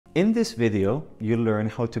In this video, you'll learn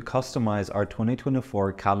how to customize our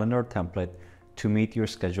 2024 calendar template to meet your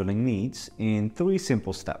scheduling needs in 3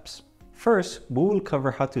 simple steps. First, we will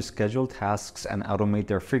cover how to schedule tasks and automate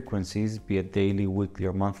their frequencies, be it daily, weekly,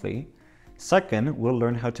 or monthly. Second, we'll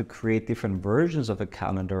learn how to create different versions of a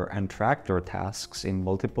calendar and track your tasks in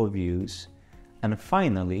multiple views. And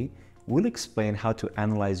finally, we'll explain how to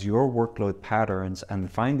analyze your workload patterns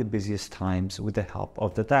and find the busiest times with the help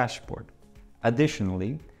of the dashboard.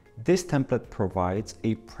 Additionally, this template provides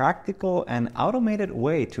a practical and automated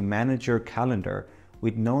way to manage your calendar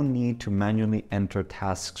with no need to manually enter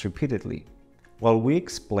tasks repeatedly. While we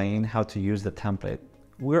explain how to use the template,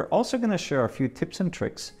 we're also going to share a few tips and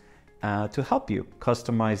tricks to help you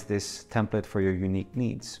customize this template for your unique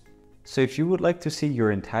needs. So if you would like to see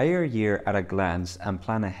your entire year at a glance and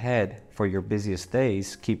plan ahead for your busiest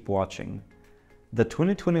days, keep watching. The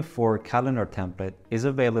 2024 calendar template is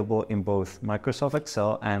available in both Microsoft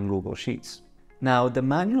Excel and Google Sheets. Now, the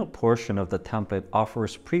manual portion of the template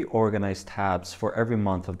offers pre-organized tabs for every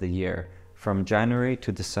month of the year, from January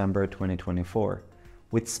to December 2024,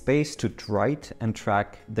 with space to write and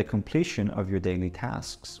track the completion of your daily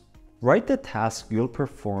tasks. Write the tasks you'll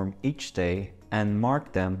perform each day and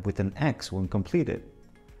mark them with an X when completed.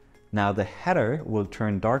 Now the header will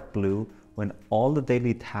turn dark blue when all the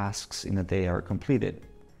daily tasks in a day are completed.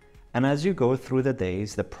 And as you go through the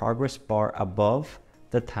days, the progress bar above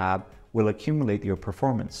the tab will accumulate your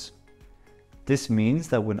performance. This means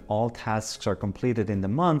that when all tasks are completed in the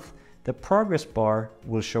month, the progress bar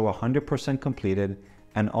will show 100% completed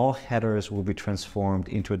and all headers will be transformed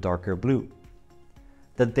into a darker blue.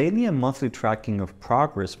 The daily and monthly tracking of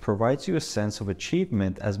progress provides you a sense of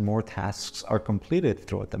achievement as more tasks are completed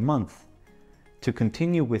throughout the month. To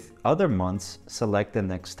continue with other months, select the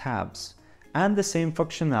next tabs, and the same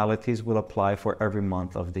functionalities will apply for every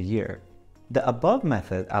month of the year. The above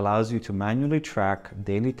method allows you to manually track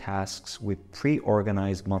daily tasks with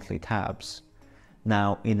pre-organized monthly tabs.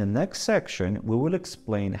 Now, in the next section, we will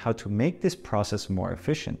explain how to make this process more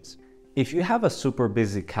efficient. If you have a super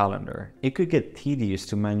busy calendar, it could get tedious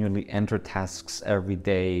to manually enter tasks every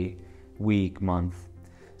day, week, month.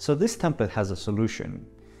 So this template has a solution.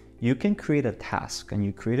 You can create a task, and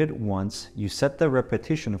you create it once, you set the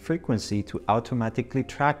repetition frequency to automatically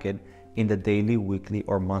track it in the daily, weekly,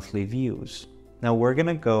 or monthly views. Now we're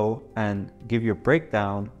gonna go and give you a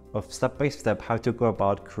breakdown of step-by-step how to go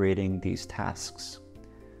about creating these tasks.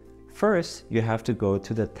 First, you have to go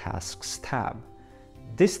to the Tasks tab.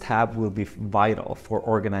 This tab will be vital for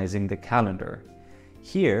organizing the calendar.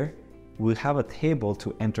 Here, we'll have a table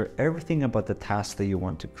to enter everything about the task that you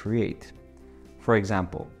want to create. For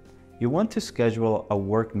example, you want to schedule a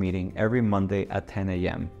work meeting every Monday at 10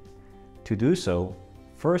 a.m. To do so,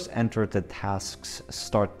 first enter the task's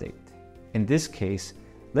start date. In this case,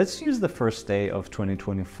 let's use the first day of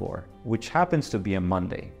 2024, which happens to be a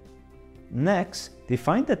Monday. Next,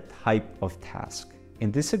 define the type of task.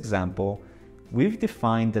 In this example, we've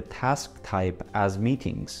defined the task type as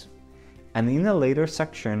meetings. And in a later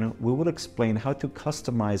section, we will explain how to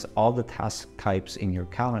customize all the task types in your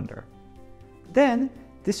calendar. Then,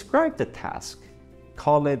 describe the task.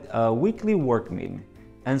 Call it a weekly work meeting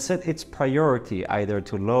and set its priority either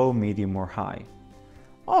to low, medium, or high.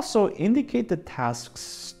 Also, indicate the task's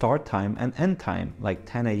start time and end time, like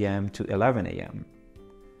 10 a.m. to 11 a.m.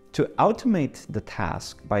 To automate the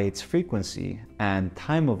task by its frequency and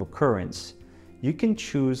time of occurrence, you can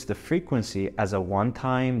choose the frequency as a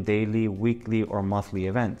one-time, daily, weekly, or monthly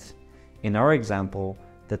event. In our example,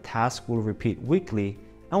 the task will repeat weekly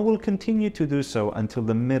and will continue to do so until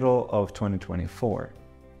the middle of 2024.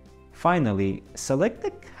 Finally, select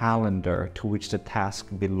the calendar to which the task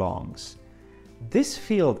belongs. This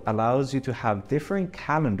field allows you to have different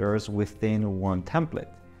calendars within one template.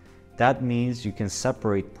 That means you can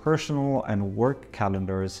separate personal and work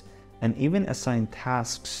calendars and even assign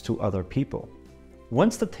tasks to other people.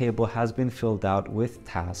 Once the table has been filled out with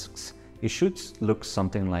tasks, it should look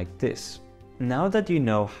something like this. Now that you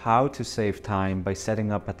know how to save time by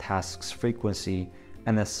setting up a task's frequency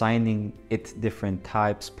and assigning it different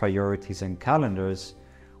types, priorities, and calendars,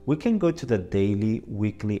 we can go to the daily,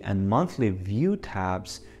 weekly, and monthly view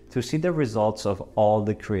tabs to see the results of all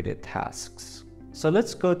the created tasks. So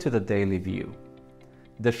let's go to the daily view.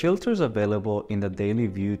 The filters available in the daily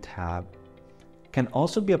view tab can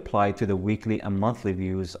also be applied to the weekly and monthly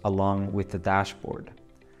views along with the dashboard.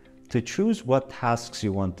 To choose what tasks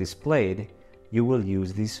you want displayed, you will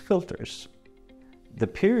use these filters. The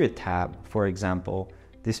period tab, for example,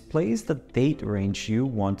 displays the date range you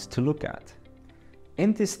want to look at.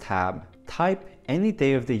 In this tab, type any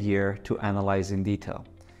day of the year to analyze in detail.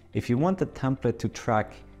 If you want the template to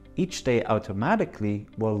track Each day automatically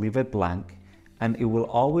will leave it blank, and it will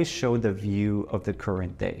always show the view of the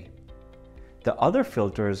current day. The other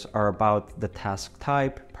filters are about the task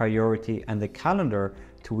type, priority, and the calendar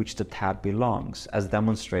to which the tab belongs, as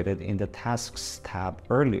demonstrated in the Tasks tab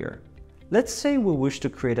earlier. Let's say we wish to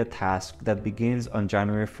create a task that begins on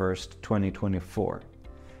January 1st, 2024.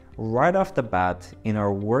 Right off the bat, in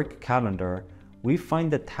our work calendar, we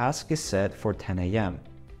find the task is set for 10 a.m.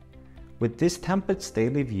 With this template's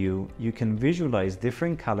daily view, you can visualize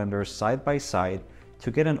different calendars side by side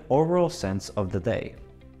to get an overall sense of the day.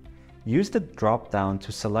 Use the drop-down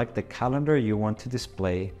to select the calendar you want to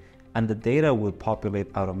display, and the data will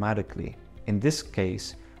populate automatically. In this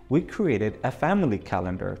case, we created a family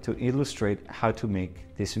calendar to illustrate how to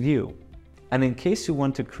make this view. And in case you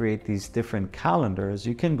want to create these different calendars,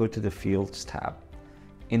 you can go to the Fields tab.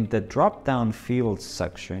 In the drop-down Fields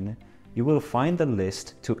section, you will find the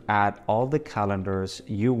list to add all the calendars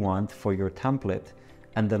you want for your template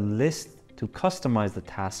and the list to customize the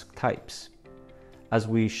task types. As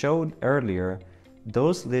we showed earlier,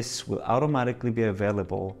 those lists will automatically be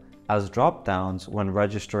available as drop-downs when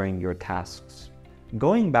registering your tasks.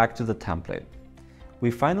 Going back to the template, we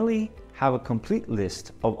finally have a complete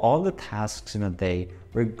list of all the tasks in a day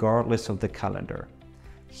regardless of the calendar.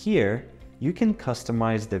 Here, you can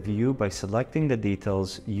customize the view by selecting the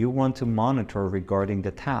details you want to monitor regarding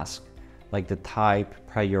the task, like the type,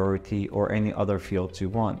 priority, or any other fields you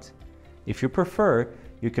want. If you prefer,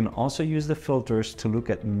 you can also use the filters to look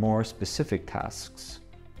at more specific tasks.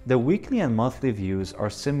 The weekly and monthly views are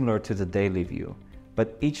similar to the daily view,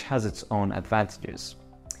 but each has its own advantages.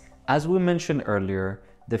 As we mentioned earlier,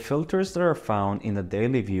 the filters that are found in the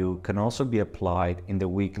daily view can also be applied in the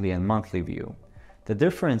weekly and monthly view. The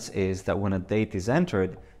difference is that when a date is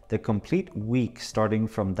entered, the complete week starting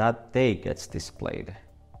from that day gets displayed.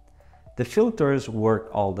 The filters work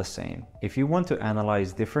all the same. If you want to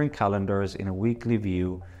analyze different calendars in a weekly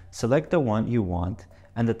view, select the one you want,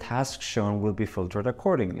 and the tasks shown will be filtered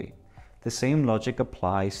accordingly. The same logic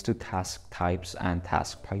applies to task types and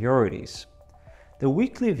task priorities. The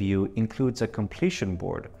weekly view includes a completion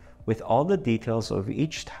board with all the details of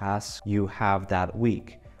each task you have that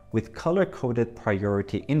week, with color-coded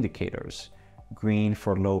priority indicators: green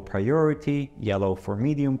for low priority, yellow for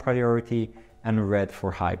medium priority, and red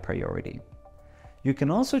for high priority. You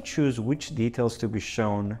can also choose which details to be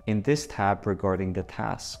shown in this tab regarding the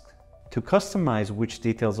task. To customize which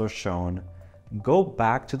details are shown, go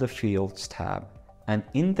back to the Fields tab, and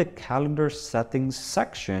in the Calendar Settings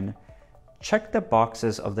section, check the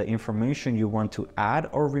boxes of the information you want to add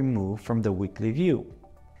or remove from the weekly view.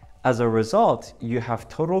 As a result, you have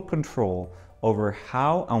total control over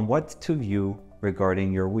how and what to view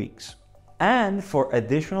regarding your weeks. And for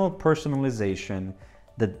additional personalization,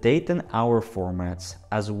 the date and hour formats,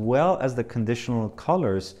 as well as the conditional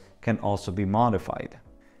colors, can also be modified.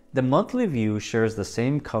 The monthly view shares the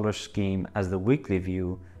same color scheme as the weekly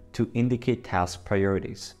view to indicate task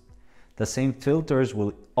priorities. The same filters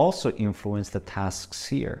will also influence the tasks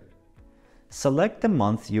here. Select the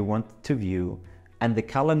month you want to view, and the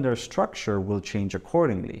calendar structure will change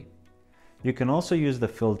accordingly. You can also use the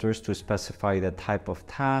filters to specify the type of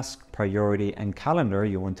task, priority, and calendar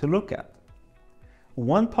you want to look at.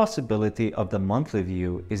 One possibility of the monthly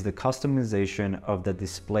view is the customization of the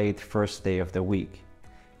displayed first day of the week.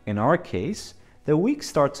 In our case, the week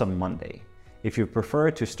starts on Monday. If you prefer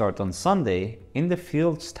to start on Sunday, in the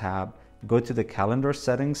Fields tab, go to the Calendar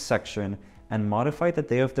Settings section and modify the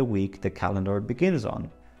day of the week the calendar begins on.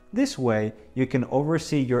 This way, you can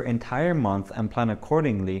oversee your entire month and plan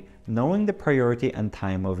accordingly, knowing the priority and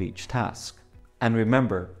time of each task. And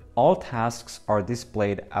remember, all tasks are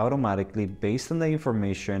displayed automatically based on the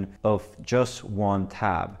information of just one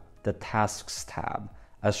tab, the Tasks tab,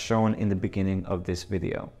 as shown in the beginning of this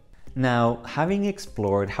video. Now, having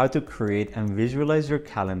explored how to create and visualize your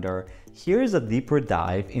calendar, here is a deeper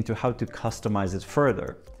dive into how to customize it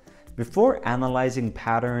further. Before analyzing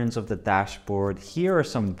patterns of the dashboard, here are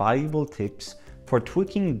some valuable tips for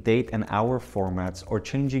tweaking date and hour formats or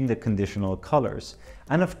changing the conditional colors.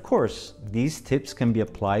 And of course, these tips can be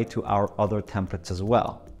applied to our other templates as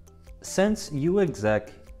well. Since UExec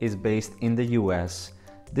is based in the US,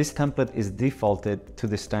 this template is defaulted to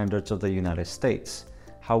the standards of the United States.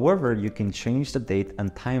 However, you can change the date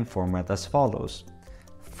and time format as follows.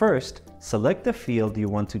 First, select the field you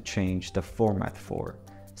want to change the format for,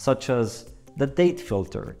 such as the date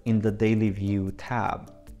filter in the Daily View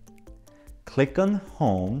tab. Click on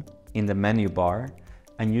Home in the menu bar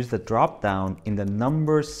and use the drop-down in the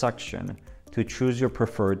Numbers section to choose your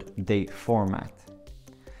preferred date format.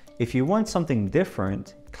 If you want something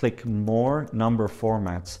different, click More Number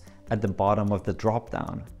Formats at the bottom of the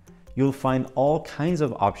drop-down. You'll find all kinds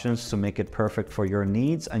of options to make it perfect for your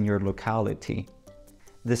needs and your locality.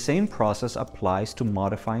 The same process applies to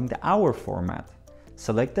modifying the hour format.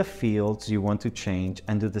 Select the fields you want to change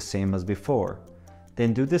and do the same as before.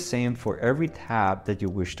 Then do the same for every tab that you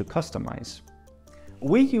wish to customize.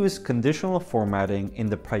 We use conditional formatting in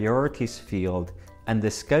the Priorities field and the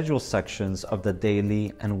Schedule sections of the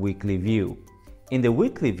Daily and Weekly view. In the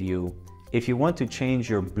Weekly view, if you want to change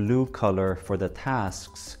your blue color for the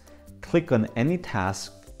tasks, click on any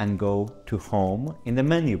task and go to Home in the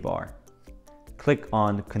menu bar. Click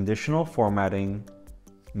on Conditional Formatting,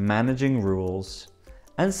 Managing Rules,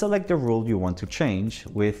 and select the rule you want to change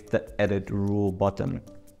with the Edit Rule button.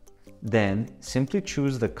 Then simply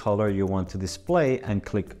choose the color you want to display and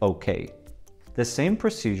click OK. The same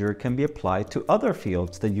procedure can be applied to other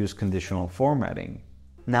fields that use conditional formatting.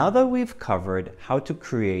 Now that we've covered how to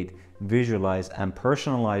create, visualize, and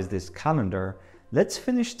personalize this calendar, let's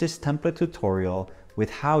finish this template tutorial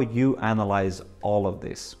with how you analyze all of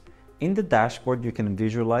this. In the dashboard, you can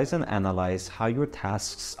visualize and analyze how your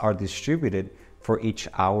tasks are distributed for each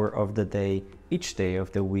hour of the day, each day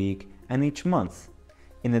of the week, and each month.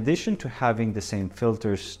 In addition to having the same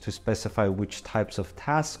filters to specify which types of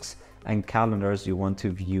tasks and calendars you want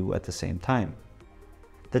to view at the same time.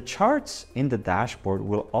 The charts in the dashboard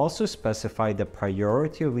will also specify the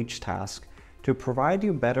priority of each task to provide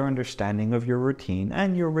you better understanding of your routine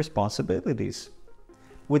and your responsibilities.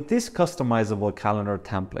 With this customizable calendar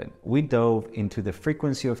template, we dove into the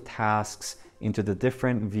frequency of tasks, into the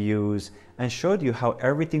different views, and showed you how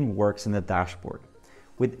everything works in the dashboard.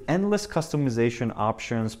 With endless customization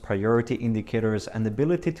options, priority indicators, and the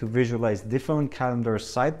ability to visualize different calendars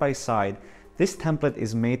side by side, this template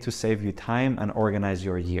is made to save you time and organize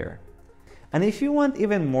your year. And if you want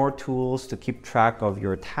even more tools to keep track of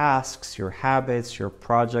your tasks, your habits, your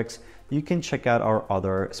projects, you can check out our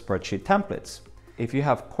other spreadsheet templates. If you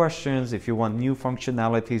have questions, if you want new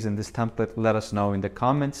functionalities in this template, let us know in the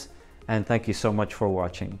comments. And thank you so much for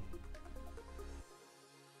watching.